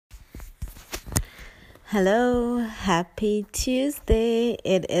Hello, happy Tuesday.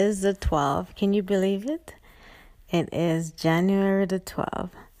 It is the 12th. Can you believe it? It is January the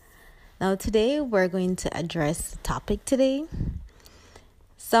 12th. Now, today we're going to address the topic today.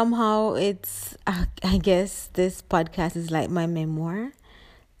 Somehow I guess this podcast is like my memoir.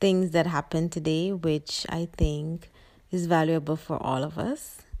 Things that happened today, which I think is valuable for all of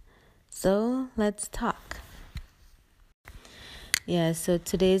us. So, let's talk. So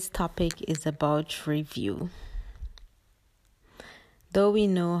today's topic is about review. Though we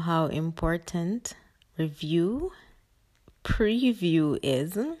know how important preview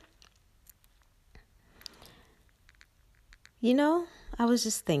is, I was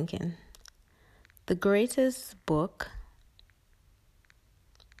just thinking,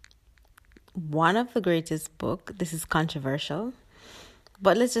 one of the greatest book, this is controversial,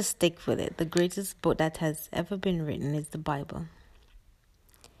 but let's just stick with it. The greatest book that has ever been written is the Bible.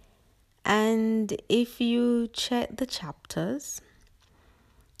 And if you check the chapters,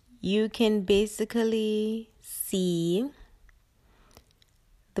 you can basically see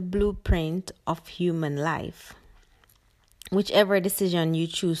the blueprint of human life. Whichever decision you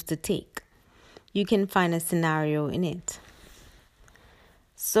choose to take, you can find a scenario in it.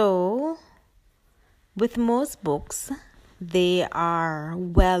 So, with most books, they are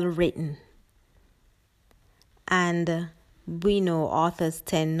well written. And we know authors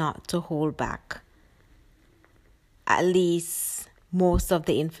tend not to hold back at least most of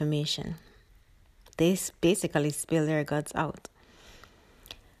the information. They basically spill their guts out.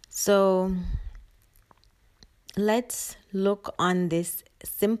 So let's look on this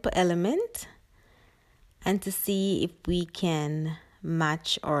simple element and to see if we can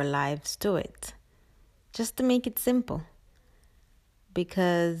match our lives to it. Just to make it simple.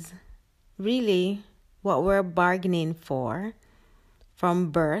 Because really, what we're bargaining for from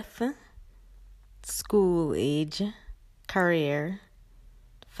birth, school age, career,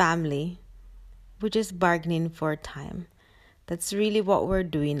 family, we're just bargaining for time. That's really what we're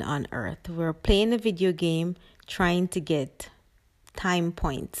doing on earth. We're playing a video game trying to get time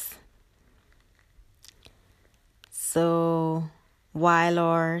points. So while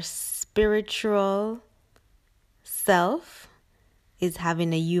our spiritual self is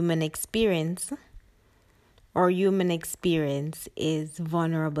having a human experience, our human experience is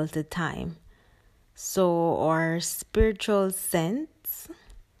vulnerable to time. So our spiritual sense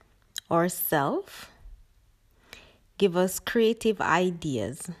or self give us creative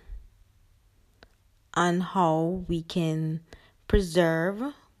ideas on how we can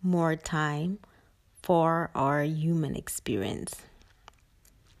preserve more time for our human experience.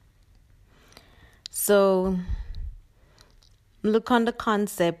 So look on the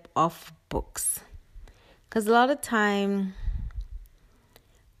concept of books. Because a lot of time,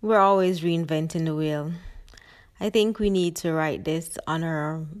 we're always reinventing the wheel. I think we need to write this on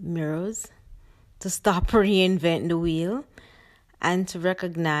our mirrors to stop reinventing the wheel and to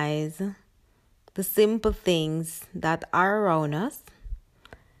recognize the simple things that are around us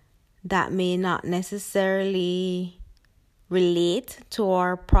that may not necessarily relate to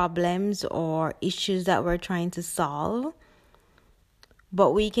our problems or issues that we're trying to solve,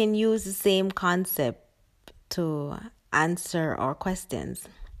 but we can use the same concept to answer our questions.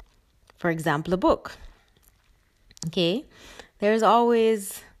 For example, a book. Okay, there's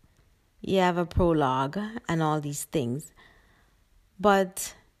always, you have a prologue and all these things.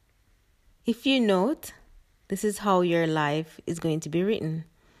 But if you note, this is how your life is going to be written.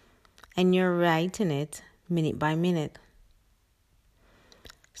 And you're writing it minute by minute.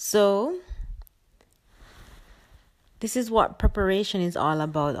 So, this is what preparation is all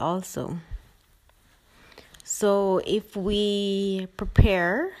about also. So if we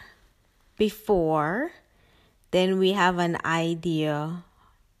prepare before, then we have an idea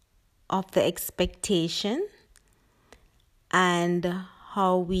of the expectation and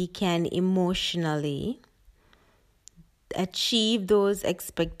how we can emotionally achieve those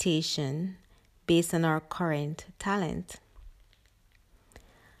expectations based on our current talent.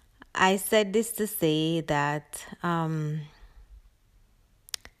 I said this to say that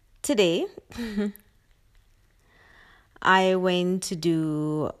today I went to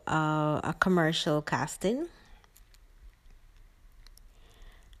do a commercial casting.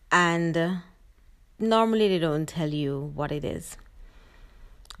 And normally they don't tell you what it is.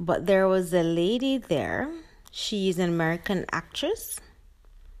 But there was a lady there. She's an American actress.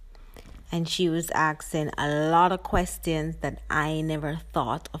 And she was asking a lot of questions that I never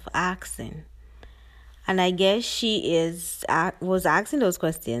thought of asking. And I guess she was asking those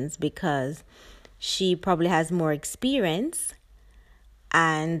questions because she probably has more experience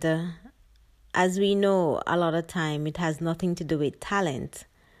and as we know, a lot of time it has nothing to do with talent,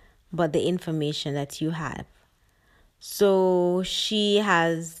 but the information that you have. So she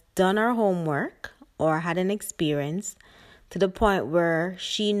has done her homework or had an experience to the point where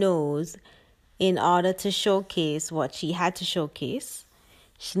she knows in order to showcase what she had to showcase,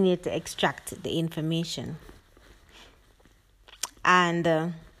 she needed to extract the information.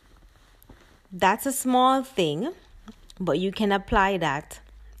 And that's a small thing, but you can apply that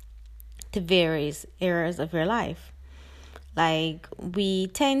to various areas of your life. Like, we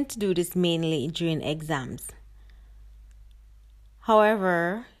tend to do this mainly during exams.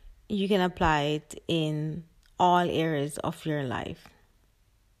 However, you can apply it in all areas of your life.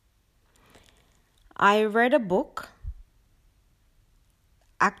 I read a book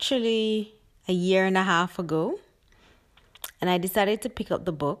actually a year and a half ago, and I decided to pick up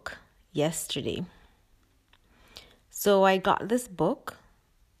the book yesterday. So I got this book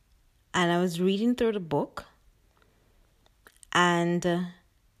and I was reading through the book, and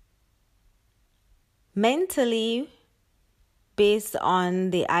mentally, based on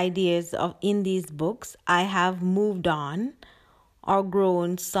the ideas of in these books, I have moved on or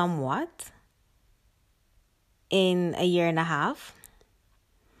grown somewhat in a year and a half.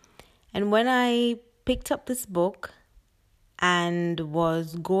 And when I picked up this book and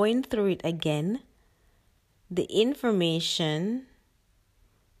was going through it again, the information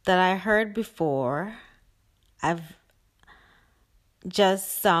that I heard before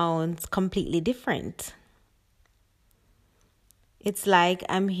just sounds completely different. It's like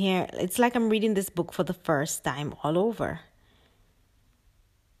I'm reading this book for the first time all over.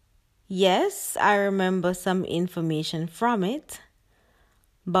 Yes, I remember some information from it,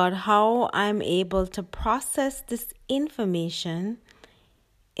 but how I'm able to process this information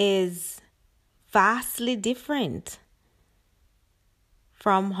is vastly different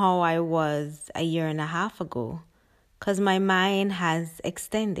from how I was a year and a half ago, because my mind has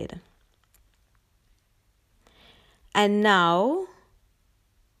extended. And now,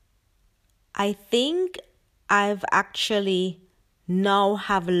 I think I've actually now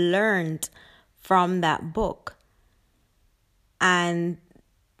have learned from that book. And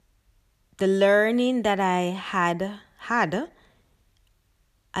the learning that I had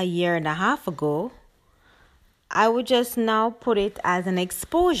a year and a half ago, I would just now put it as an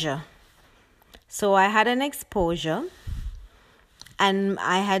exposure. So I had an exposure and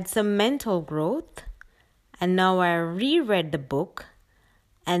I had some mental growth, and now I reread the book,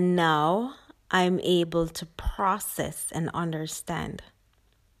 and now I'm able to process and understand.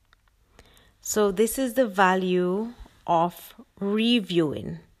 So this is the value of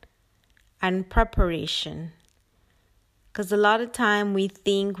reviewing and preparation. Because a lot of time we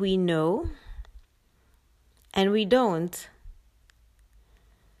think we know and we don't.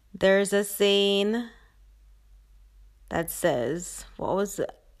 There's a saying that says,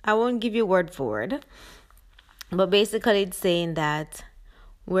 I won't give you word for word, but basically it's saying that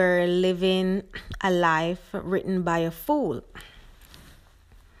we're living a life written by a fool.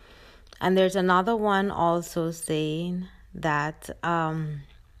 And there's another one also saying that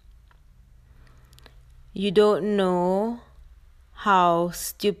you don't know how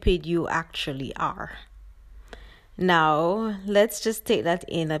stupid you actually are. Now, let's just take that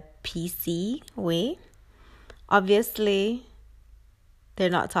in a PC way. Obviously, they're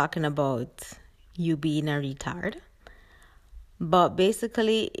not talking about you being a retard. But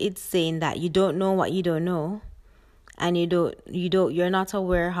basically, it's saying that you don't know what you don't know, and you're not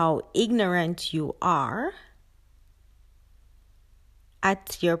aware how ignorant you are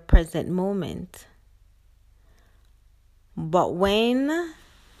at your present moment. But when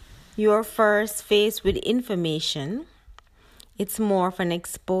you're first faced with information, it's more of an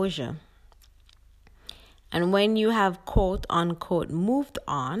exposure. And when you have quote unquote moved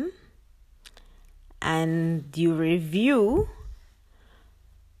on and you review,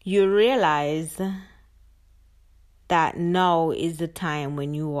 you realize that now is the time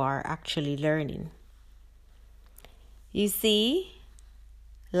when you are actually learning. You see,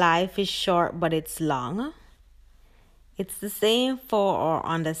 life is short, but it's long. It's the same for our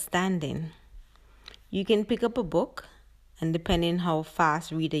understanding. You can pick up a book, and depending how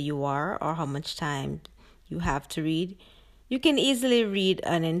fast reader you are or how much time you have to read, you can easily read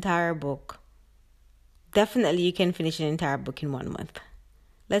an entire book. Definitely you can finish an entire book in 1 month.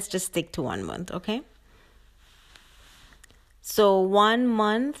 Let's just stick to 1 month, okay? So 1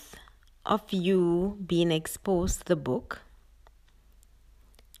 month of you being exposed to the book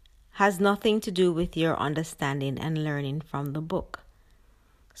has nothing to do with your understanding and learning from the book.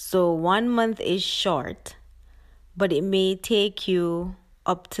 So 1 month is short, but it may take you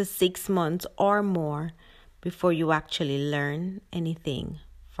up to 6 months or more before you actually learn anything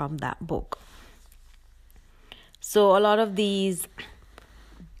from that book. So a lot of these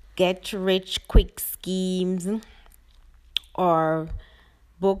get rich quick schemes or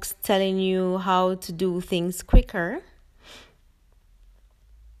books telling you how to do things quicker,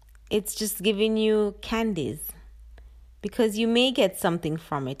 it's just giving you candies. Because you may get something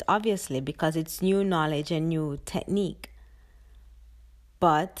from it, obviously, because it's new knowledge and new technique.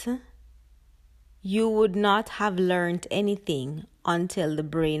 But you would not have learned anything until the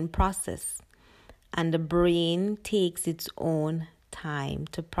brain process. And the brain takes its own time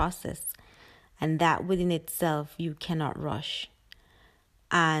to process. And that within itself, you cannot rush.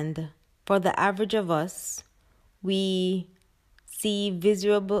 And for the average of us, we see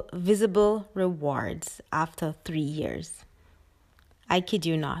visible rewards after 3 years. I kid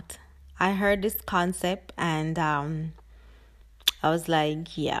you not. I heard this concept and I was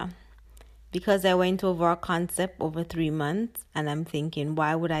like, yeah. Because I went over a concept over 3 months and I'm thinking,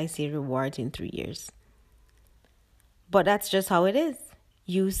 why would I see rewards in 3 years? But that's just how it is.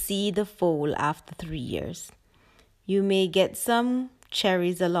 You see the foal after 3 years. You may get some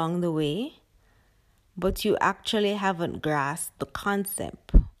cherries along the way, but you actually haven't grasped the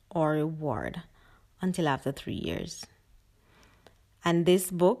concept or reward until after 3 years. And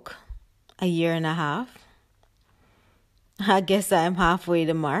this book, 1.5 years, I guess I'm halfway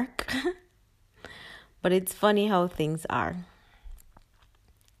the mark. But it's funny how things are.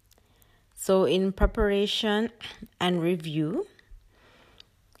 So in preparation and review,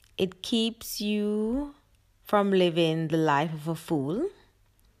 it keeps you from living the life of a fool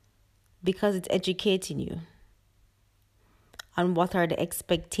because it's educating you on what are the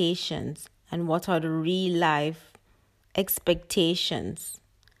expectations and what are the real life expectations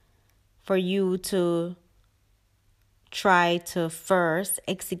for you to try to first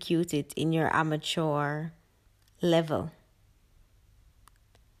execute it in your amateur level.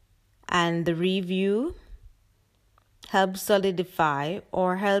 And the review helps solidify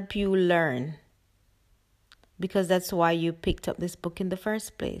or help you learn, because that's why you picked up this book in the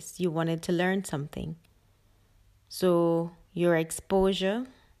first place. You wanted to learn something. So your exposure,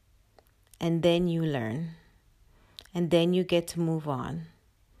 and then you learn, and then you get to move on,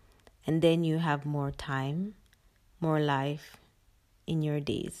 and then you have more time, more life in your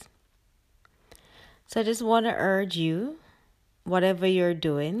days. So I just want to urge you, whatever you're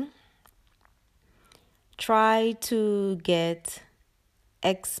doing, try to get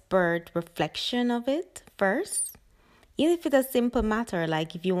expert reflection of it first. Even if it's a simple matter,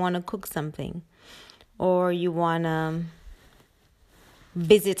 like if you want to cook something or you want to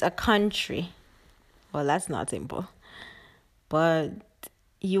visit a country. Well, that's not simple. But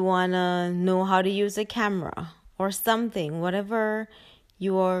you want to know how to use a camera or something, whatever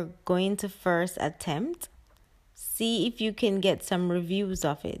you are going to first attempt, see if you can get some reviews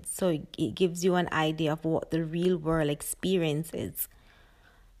of it. So it gives you an idea of what the real world experience is.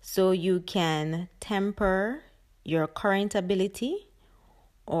 So you can temper your current ability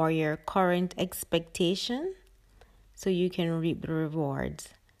or your current expectation so you can reap the rewards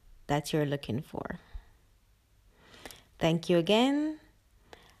that you're looking for. Thank you again.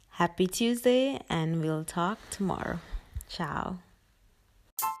 Happy Tuesday, and we'll talk tomorrow. Ciao.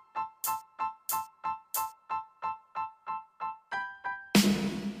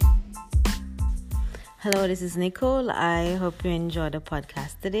 Hello, this is Nicole. I hope you enjoyed the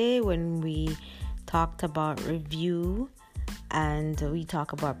podcast today when we talked about review and we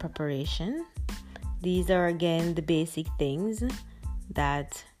talk about preparation. These are, again, the basic things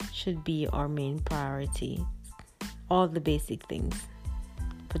that should be our main priority. All the basic things.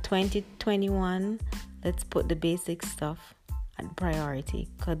 For 2021, let's put the basic stuff at priority,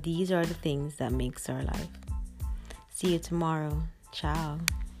 because these are the things that makes our life. See you tomorrow. Ciao.